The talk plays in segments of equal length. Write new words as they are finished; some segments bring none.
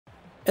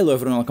Hello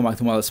everyone, welcome back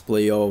to my Let's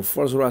Play of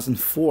Forza Horizon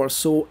 4.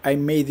 So I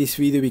made this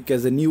video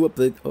because a new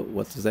update, oh,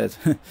 what is that?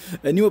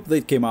 A new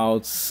update came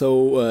out,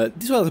 so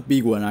this was a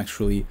big one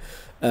actually.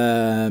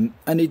 And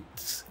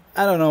it,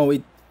 I don't know,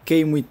 it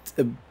came with,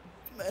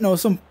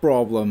 some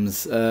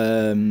problems.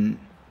 I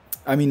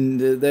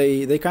mean,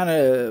 they kind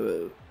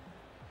of,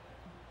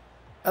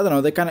 I don't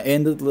know, they kind of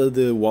ended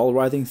the wall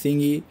riding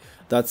thingy.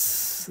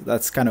 That's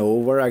kind of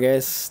over, I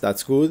guess,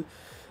 that's good.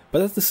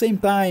 But at the same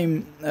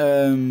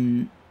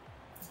time,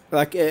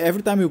 like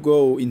every time you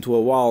go into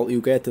a wall you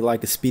get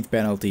like a speed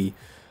penalty,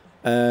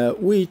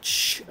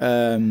 which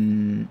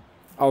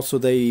also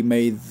they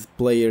made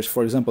players,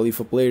 for example,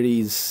 if a player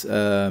is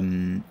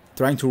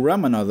trying to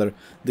ram another,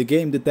 the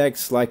game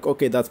detects like,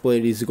 okay, that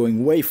player is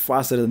going way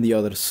faster than the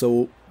other,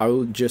 so I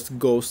will just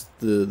ghost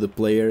the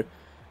player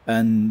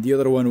and the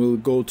other one will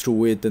go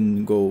through it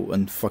and go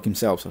and fuck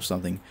himself or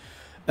something.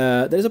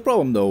 There's a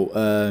problem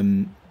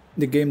though.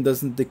 The game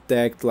doesn't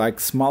detect like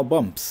small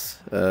bumps,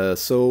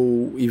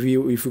 so if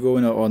you go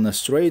on a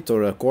straight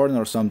or a corner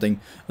or something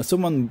and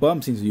someone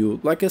bumps into you,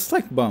 like a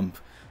slight bump,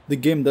 the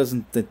game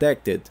doesn't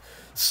detect it,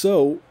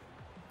 so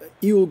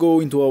you will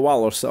go into a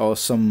wall or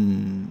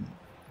some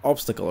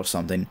obstacle or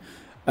something,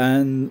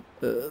 and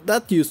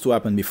that used to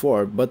happen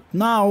before, but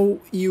now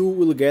you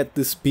will get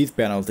the speed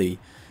penalty,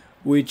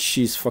 which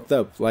is fucked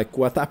up. Like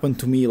what happened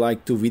to me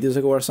like 2 videos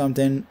ago or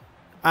something,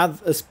 add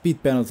a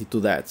speed penalty to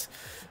that.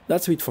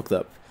 That's a bit fucked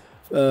up.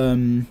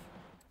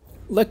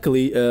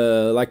 Luckily,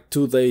 like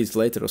 2 days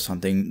later or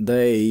something,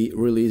 they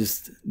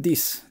released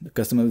this, the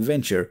custom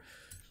adventure,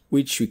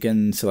 which we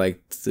can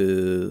select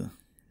the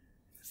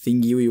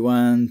thingy we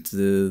want,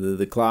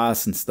 the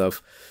class and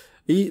stuff.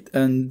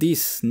 And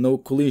this, no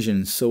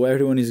collisions, so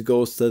everyone is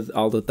ghosted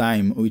all the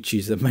time, which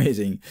is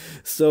amazing.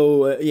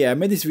 So yeah, I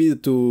made this video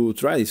to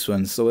try this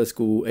one, so let's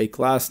go A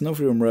class, no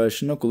freedom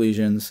rush, no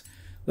collisions,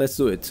 let's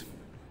do it.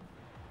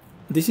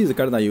 This is the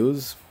card I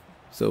use.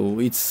 So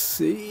it's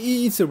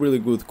a really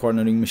good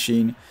cornering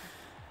machine,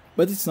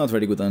 but it's not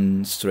very good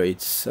on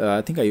straights.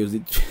 I think I used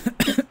it.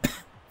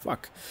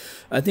 Fuck.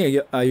 I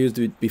think I used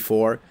it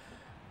before.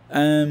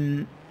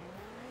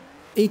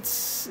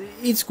 It's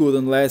good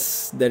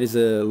unless there is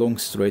a long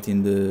straight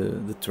in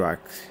the track.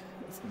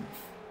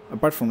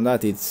 Apart from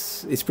that,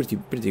 it's pretty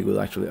good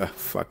actually. Ah,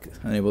 fuck.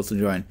 Unable to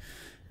join.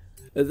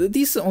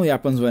 This only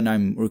happens when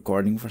I'm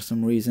recording for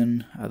some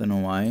reason. I don't know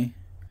why.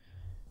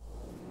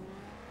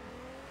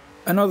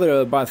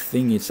 Another bad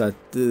thing is that,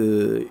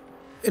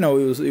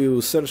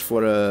 you search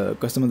for a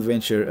custom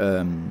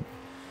adventure,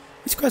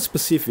 it's quite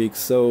specific,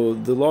 so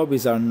the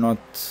lobbies are not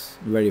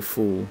very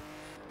full,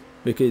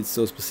 because it's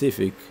so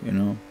specific, you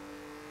know.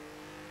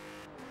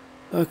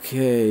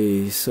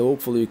 Okay, so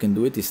hopefully we can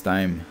do it this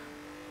time.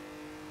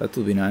 That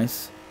would be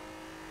nice.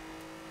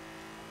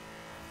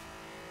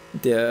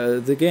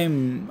 The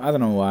game, I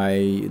don't know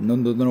why,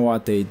 don't know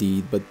what they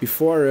did, but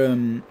before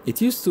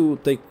it used to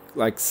take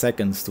like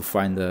seconds to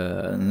find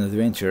an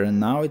adventure, and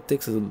now it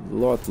takes a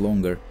lot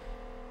longer.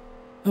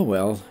 Oh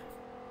well.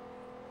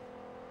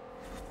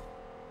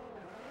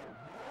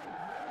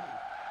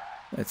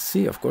 Let's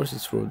see, of course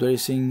it's road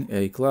racing,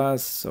 A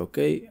class,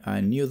 okay, I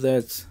knew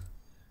that.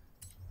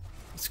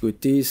 Let's go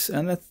with this,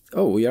 and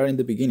oh, we are in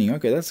the beginning,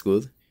 okay, that's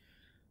good.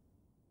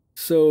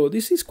 So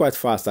this is quite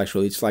fast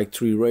actually, it's like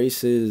 3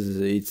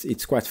 races,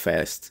 it's quite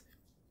fast.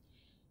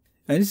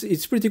 And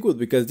it's pretty good,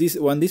 because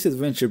when this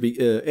adventure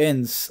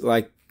ends,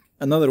 like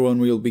another one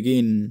will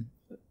begin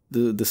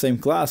the same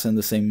class and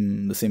the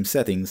same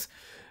settings,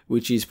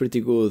 which is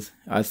pretty good.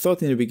 I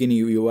thought in the beginning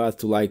you had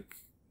to like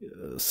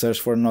search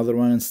for another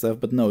one and stuff,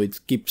 but no, it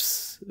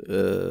keeps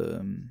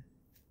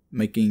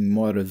making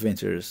more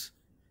adventures.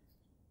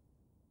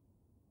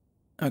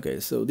 Okay,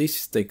 so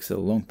this takes a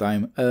long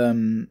time.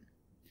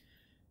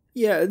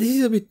 Yeah, this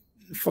is a bit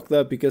fucked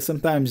up because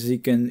sometimes you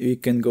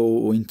can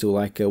go into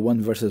like a 1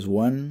 versus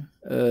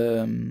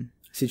 1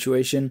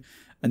 situation,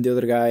 and the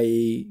other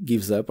guy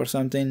gives up or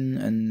something,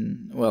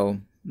 and well,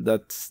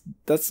 that's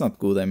not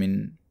good. I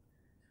mean,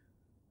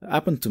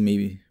 happened to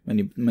me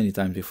many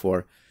times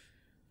before.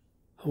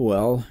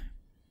 Well,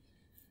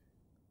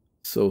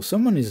 so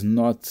someone is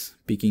not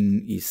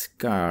picking his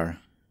car.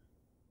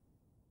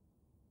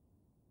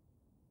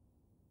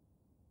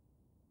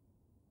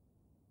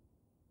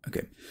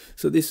 Okay,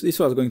 so this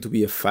was going to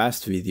be a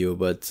fast video,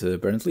 but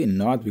apparently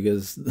not,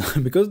 because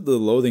because of the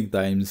loading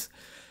times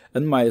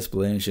and my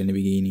explanation in the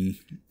beginning.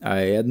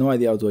 I had no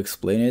idea how to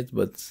explain it,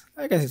 but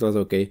I guess it was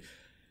okay.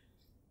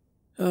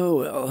 Oh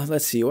well,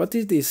 let's see, what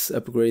did this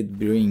upgrade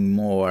bring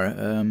more?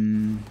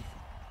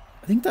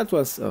 I think that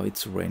was... oh,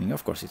 it's raining,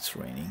 of course it's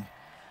raining.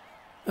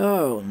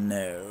 Oh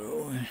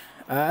no,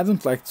 I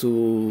don't like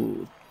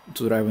to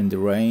drive in the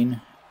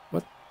rain.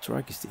 What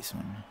track is this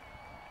one?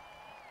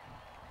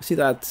 See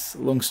that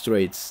long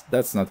straights,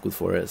 that's not good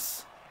for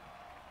us.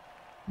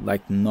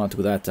 Like, not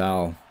good at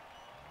all.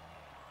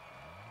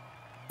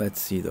 Let's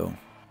see though.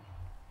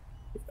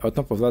 On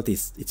top of that,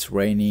 it's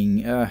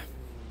raining.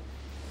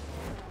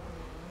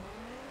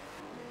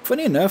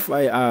 Funny enough,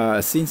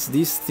 since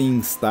this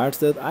thing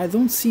started, I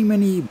don't see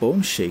many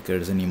bone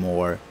shakers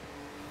anymore.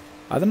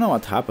 I don't know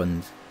what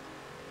happened.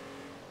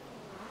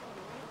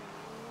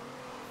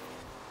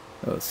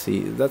 Oh,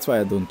 see, that's why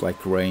I don't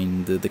like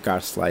rain. The car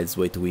slides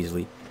way too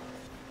easily.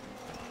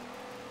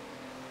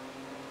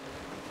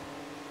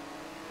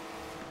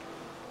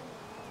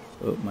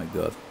 Oh my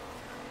god.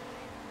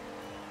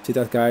 See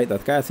that guy?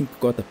 That guy I think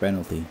got a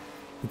penalty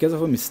because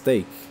of a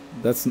mistake.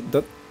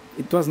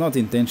 It was not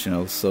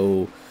intentional,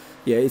 so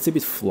yeah, it's a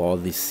bit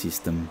flawed, this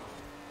system.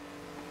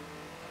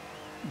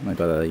 Oh my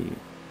god,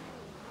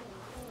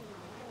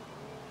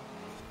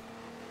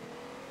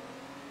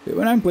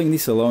 when I'm playing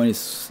this alone,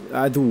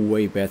 I do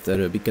way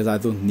better because I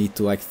don't need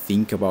to like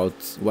think about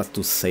what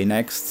to say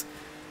next.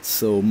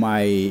 So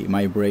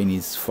my brain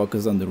is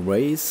focused on the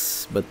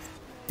race, but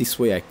this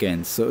way I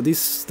can. So this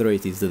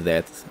straight is the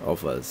death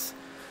of us.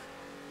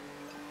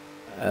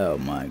 Oh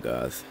my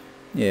god.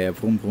 Yeah,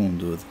 boom boom,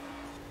 dude.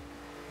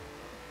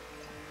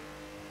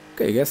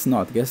 Okay, guess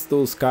not. Guess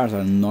those cars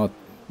are not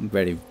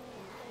very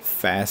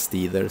fast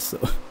either, so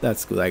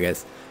that's good, I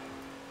guess.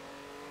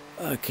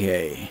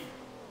 Okay.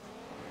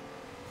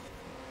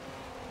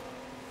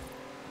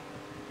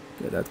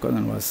 Okay, that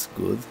corner was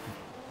good.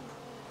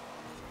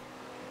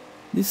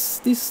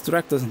 This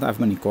track doesn't have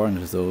many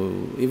corners though.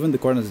 Even the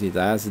corners it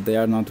has, they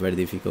are not very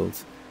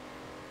difficult.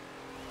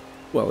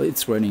 Well,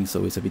 it's raining,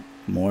 so it's a bit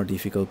more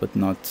difficult, but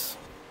not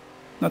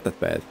that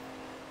bad.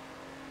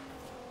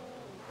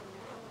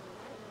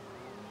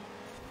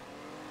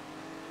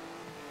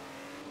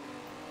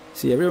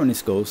 See, everyone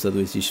is ghosted,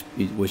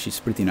 which is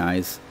pretty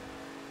nice.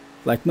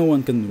 Like, no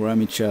one can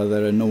ram each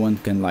other, no one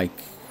can, like,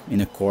 in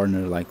a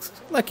corner,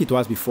 like it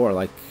was before.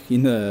 Like,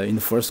 in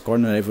the first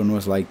corner, everyone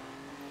was like,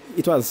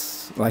 it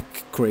was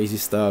like crazy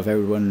stuff,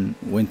 everyone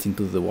went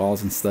into the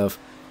walls and stuff.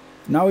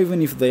 Now,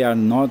 even if they are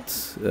not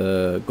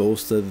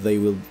ghosted, they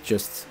will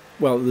just,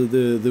 well,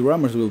 the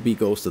rammers will be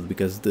ghosted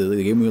because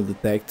the game will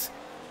detect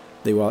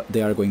they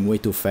are going way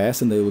too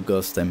fast and they will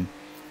ghost them,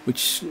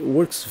 which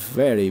works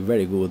very,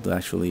 very good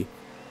actually.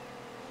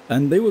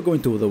 And they will go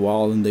into the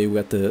wall and they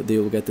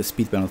will get the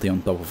speed penalty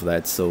on top of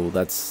that, so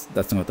that's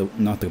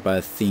not a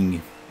bad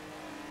thing.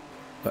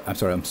 But I'm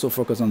sorry, I'm so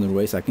focused on the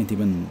race I can't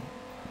even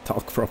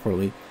talk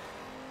properly.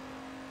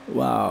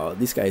 Wow,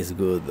 this guy is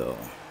good though.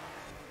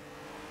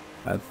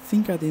 I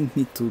think I didn't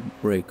need to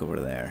brake over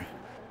there.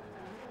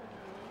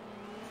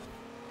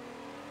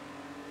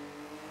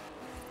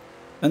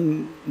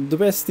 And the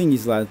best thing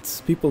is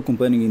that people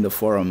complaining in the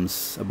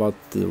forums about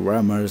the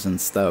rammers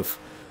and stuff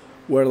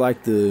were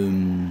like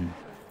the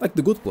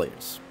good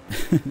players.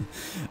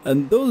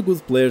 And those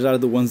good players are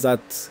the ones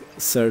that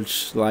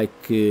search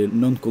like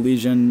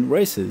non-collision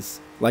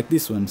races like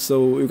this one.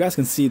 So you guys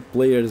can see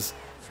players,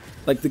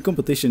 like the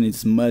competition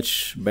is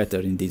much better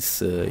in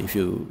this if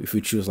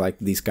you choose like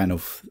this kind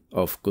of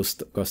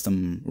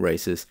custom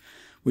races,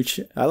 which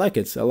I like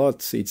it a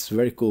lot. It's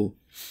very cool.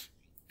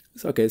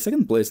 So, okay,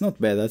 second place,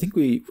 not bad. I think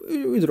we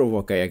drove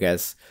okay, I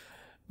guess.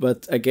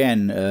 But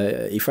again,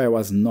 if I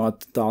was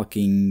not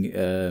talking,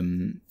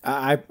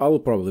 I will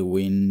probably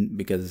win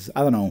because,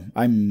 I don't know,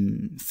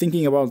 I'm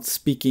thinking about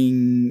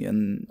speaking,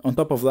 and on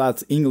top of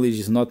that, English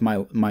is not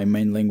my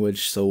main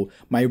language, so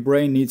my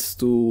brain needs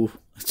to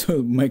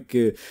make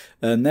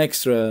an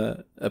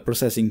extra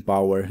processing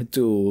power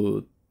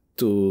to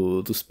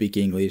speak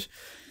English.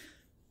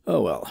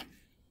 Oh well.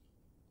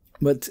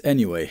 But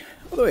anyway,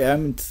 by the way,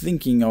 I'm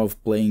thinking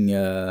of playing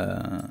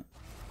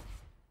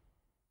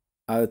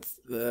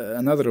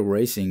another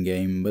racing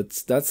game, but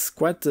that's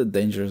quite a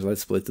dangerous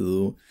let's play to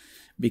do,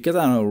 because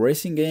I don't know,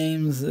 racing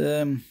games,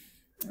 I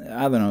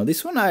don't know,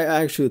 this one I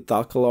actually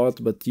talk a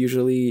lot, but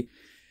usually,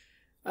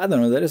 I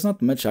don't know, there is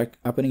not much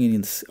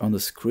happening on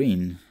the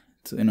screen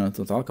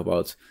to talk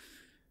about.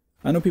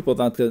 I know people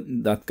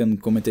that can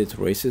commentate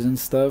races and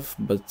stuff,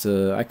 but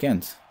I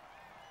can't.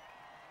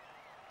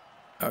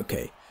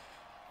 Okay.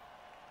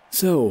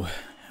 So,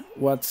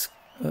 what's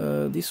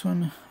this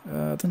one?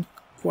 I don't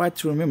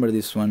quite remember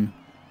this one.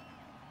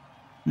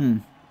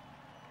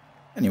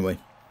 Anyway,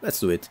 let's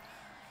do it.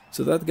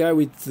 So that guy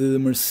with the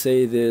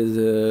Mercedes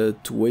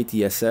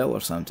 280 SL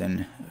or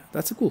something,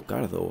 that's a cool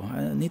car though,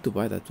 I need to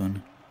buy that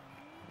one.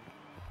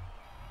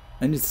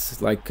 And it's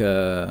like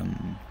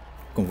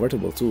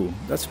convertible too,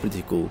 that's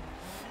pretty cool.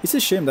 It's a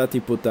shame that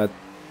he put that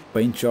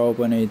paint job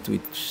on it,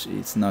 which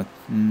it's not,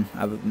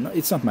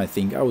 it's not my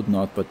thing. I would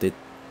not put it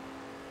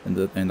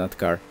in that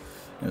car.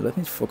 Let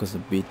me focus a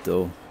bit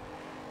though.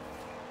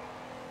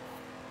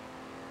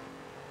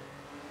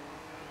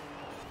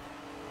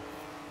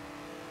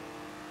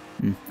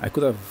 I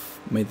could have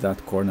made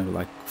that corner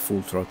like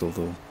full throttle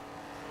though.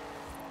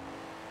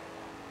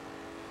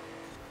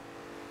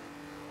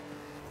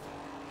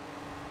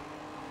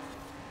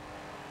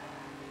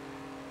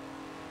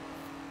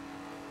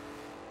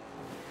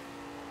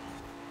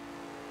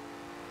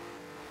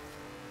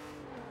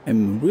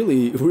 I'm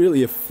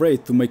really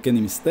afraid to make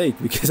any mistake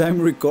because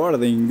I'm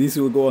recording, this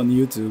will go on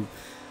YouTube.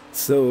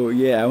 So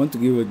yeah, I want to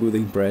give a good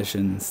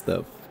impression and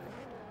stuff.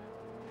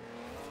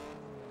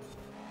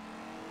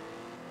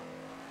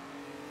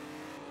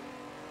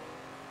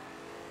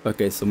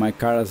 Okay, so my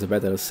car has a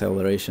better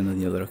acceleration than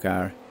the other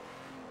car.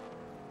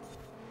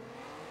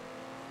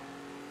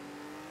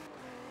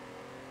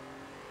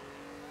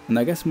 And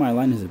I guess my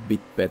line is a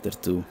bit better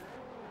too.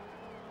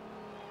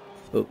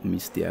 Oh,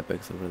 missed the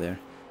apex over there.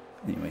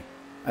 Anyway,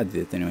 I did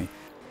it anyway.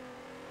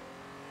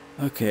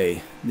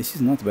 Okay, this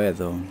is not bad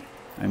though.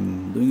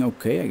 I'm doing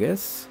okay, I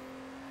guess.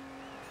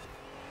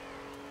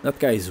 That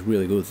guy is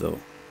really good though.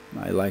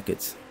 I like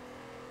it.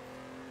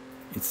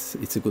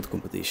 It's a good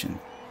competition.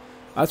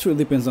 Actually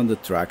depends on the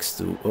tracks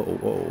too.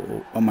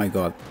 Oh my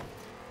god.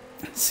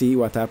 See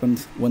what happened?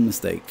 One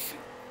mistake.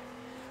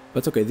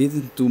 But okay,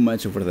 didn't do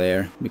much over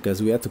there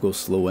because we had to go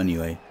slow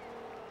anyway.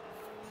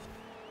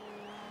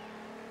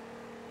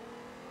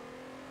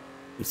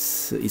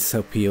 It's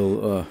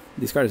uphill.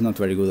 This car is not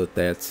very good at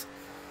that.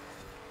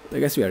 I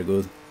guess we are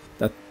good.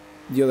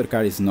 The other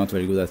car is not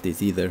very good at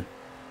it either.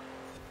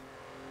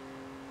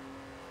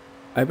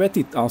 I bet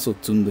it also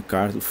tuned the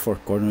car for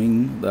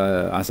cornering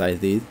as I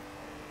did.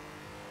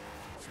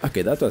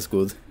 Okay, that was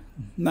good.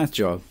 Nice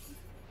job.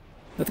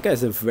 That guy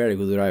is a very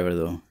good driver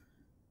though.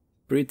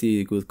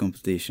 Pretty good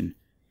competition.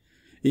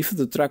 If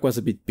the track was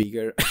a bit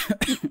bigger...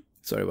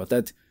 sorry about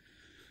that.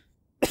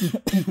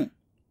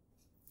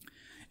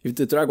 If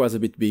the track was a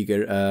bit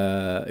bigger,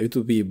 it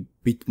would be a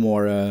bit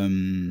more...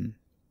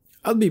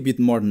 I'll be a bit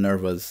more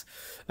nervous.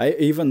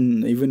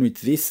 Even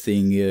with this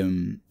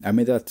thing, I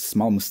made that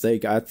small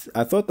mistake. I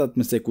thought that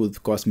mistake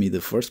would cost me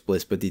the first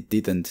place, but it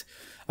didn't.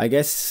 I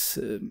guess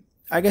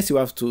you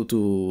have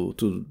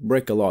to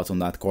brake a lot on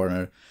that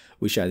corner,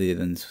 which I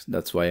didn't.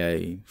 That's why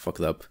I fucked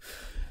up.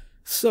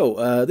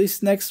 So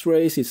this next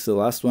race is the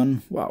last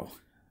one. Wow,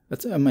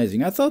 that's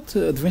amazing. I thought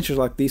adventures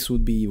like this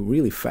would be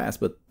really fast,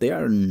 but they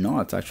are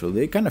not actually.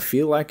 They kind of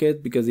feel like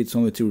it because it's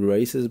only 2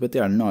 races, but they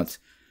are not.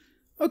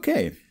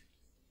 Okay.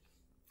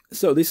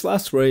 So this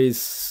last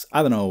race,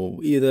 I don't know,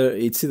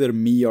 it's either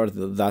me or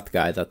that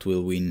guy that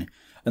will win,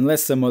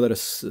 unless some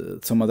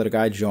other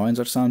guy joins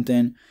or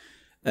something.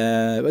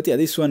 But yeah,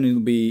 this one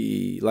will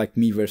be like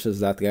me versus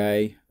that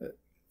guy.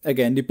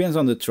 Again, depends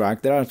on the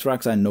track. There are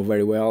tracks I know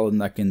very well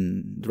and I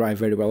can drive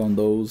very well on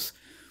those,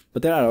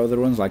 but there are other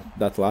ones like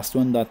that last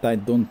one that I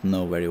don't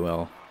know very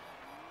well.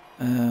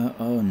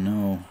 Oh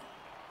no,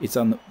 it's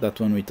on that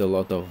one with a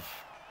lot of...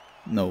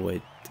 No,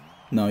 wait,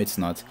 no, it's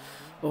not.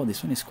 Oh,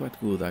 this one is quite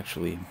good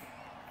actually.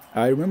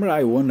 I remember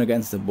I won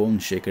against the Bone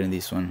Shaker in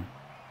this one.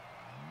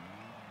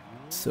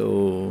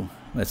 So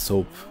let's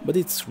hope. But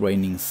it's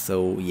raining,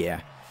 so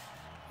yeah.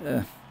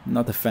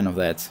 Not a fan of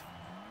that.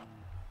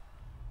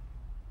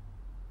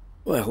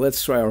 Well,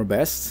 let's try our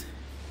best.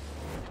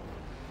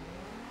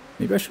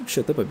 Maybe I should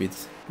shut up a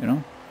bit, you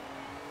know?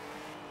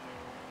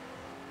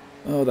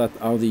 Oh, that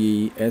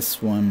Audi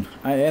S1.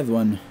 I had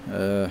one.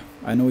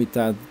 I know it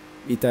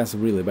has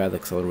really bad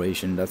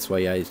acceleration, that's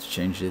why I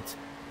changed it.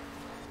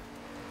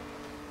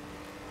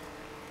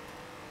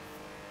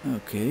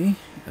 Okay,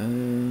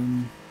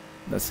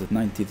 that's a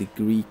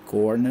 90-degree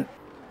corner,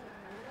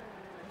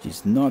 which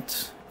is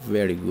not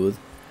very good.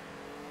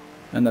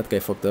 And that guy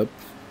fucked up.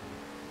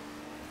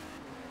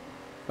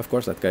 Of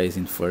course, that guy is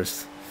in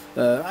first.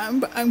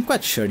 I'm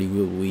quite sure he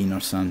will win or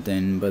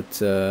something, but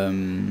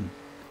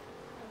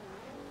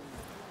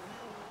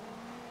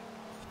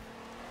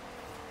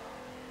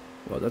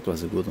well, that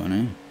was a good one,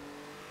 eh?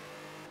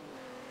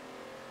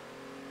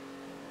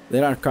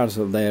 There are cars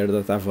out there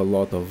that have a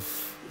lot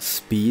of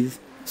speed.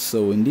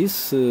 So in these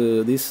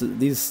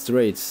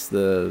straights,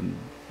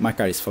 my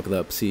car is fucked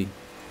up. See,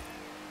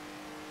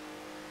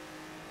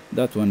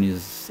 that one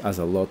has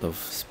a lot of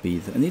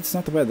speed, and it's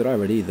not a bad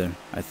driver either,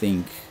 I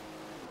think.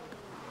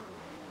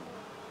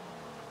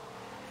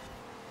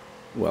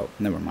 Well,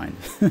 never mind.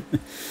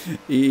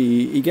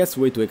 he gets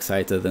way too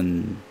excited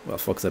and well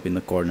fucks up in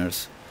the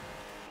corners.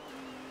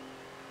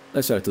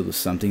 Let's try to do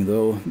something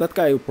though. That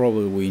guy will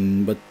probably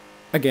win, but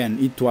again,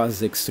 it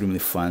was extremely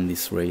fun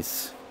this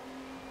race.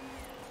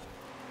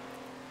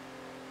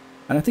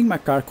 And I think my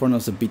car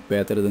corners a bit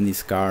better than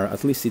this car.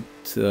 At least it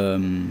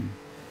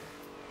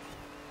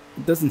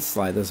doesn't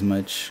slide as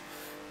much.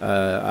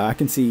 I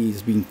can see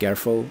he's being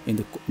careful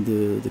in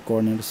the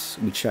corners,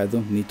 which I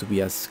don't need to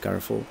be as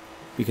careful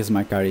because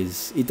my car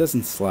it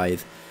doesn't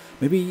slide.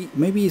 Maybe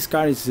his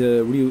car is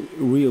real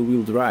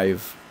wheel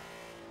drive.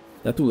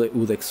 That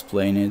would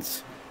explain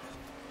it.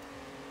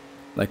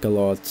 Like a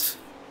lot.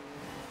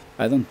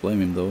 I don't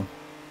blame him though.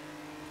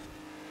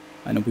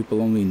 I know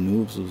people only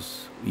noobs who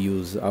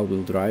use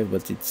all-wheel drive,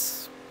 but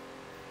it's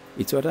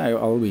what I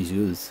always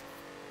use.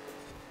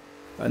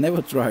 I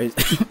never tried...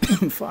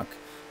 fuck.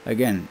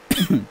 Again.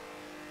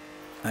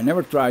 I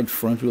never tried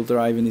front-wheel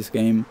drive in this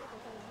game,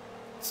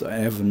 so I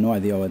have no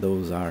idea what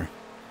those are.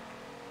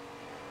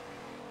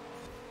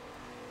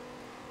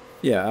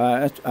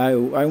 Yeah,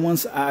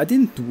 I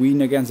didn't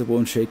win against the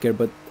Bone Shaker,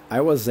 but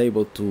I was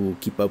able to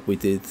keep up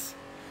with it,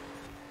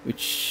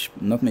 which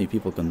not many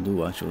people can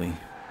do actually.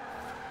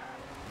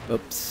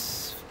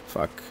 Oops,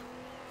 fuck.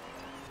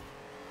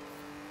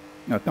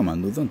 Oh, come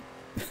on, dude, don't.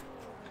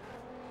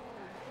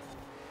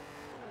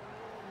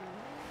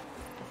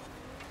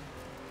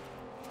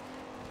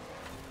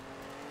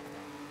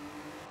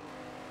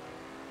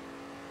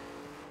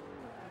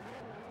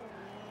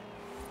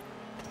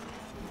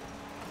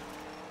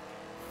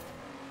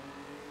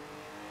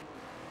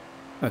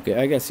 Okay,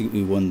 I guess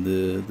he won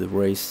the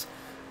race,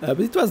 but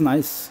it was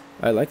nice.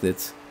 I liked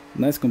it.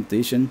 Nice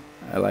competition.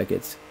 I like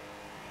it.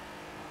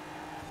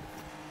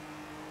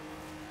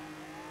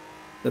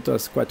 That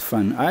was quite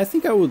fun. I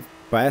think I would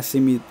pass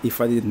him if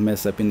I didn't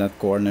mess up in that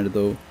corner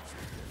though.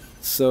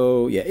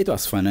 So yeah, it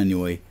was fun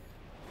anyway.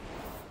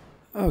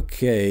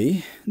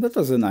 Okay, that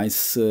was a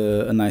nice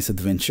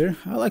adventure.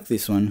 I like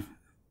this one.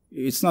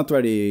 It's not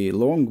very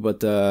long,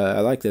 but I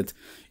liked it.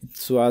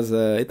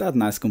 It had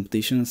nice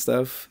competition and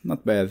stuff.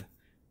 Not bad.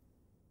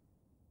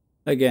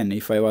 Again,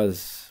 if I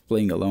was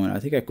playing alone, I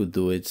think I could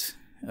do it.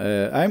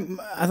 I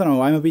don't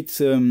know. I'm a bit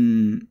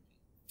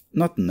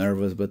not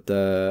nervous, but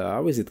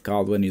how is it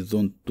called when you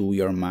don't do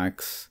your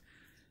max?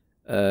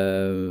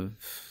 I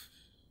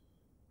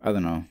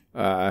don't know.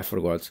 I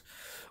forgot.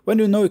 When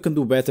you know you can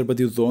do better, but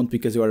you don't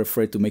because you are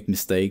afraid to make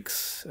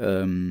mistakes.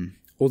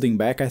 Holding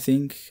back, I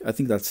think. I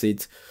think that's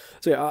it.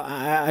 So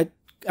yeah,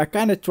 I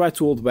kind of try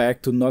to hold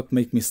back to not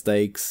make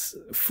mistakes.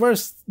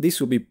 First, this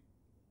will be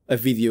a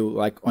video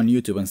like on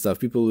YouTube and stuff.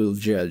 People will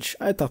judge.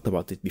 I talked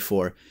about it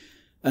before.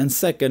 And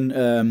second,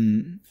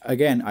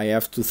 again, I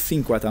have to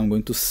think what I'm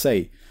going to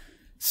say.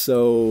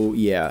 So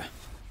yeah.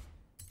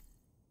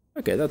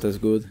 Okay, that was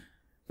good.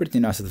 Pretty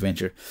nice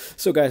adventure.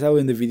 So guys, I'll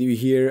end the video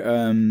here.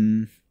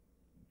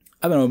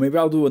 I don't know, maybe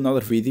I'll do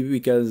another video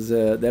because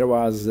there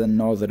was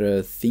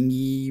another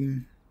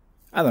thingy.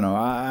 I don't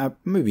know,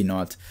 maybe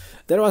not.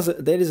 There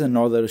is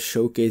another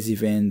showcase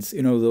event,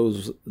 you know,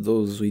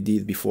 those we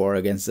did before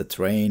against the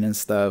train and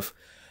stuff.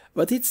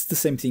 But it's the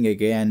same thing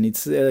again.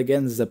 It's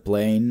against the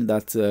plane,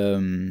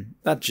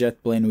 that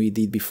jet plane we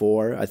did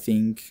before, I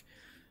think.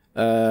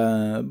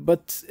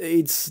 But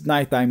it's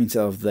nighttime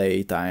instead of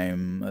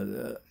daytime.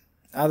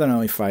 I don't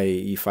know if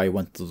I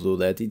want to do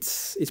that.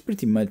 It's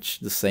pretty much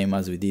the same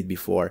as we did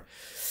before.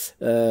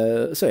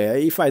 So yeah,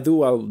 if I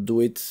do, I'll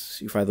do it.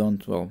 If I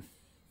don't, well,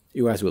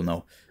 you guys will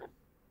know.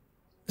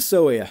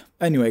 So yeah,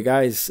 anyway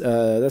guys,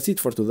 that's it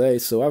for today.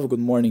 So have a good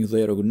morning,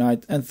 day or good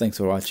night, and thanks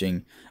for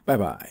watching. Bye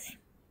bye.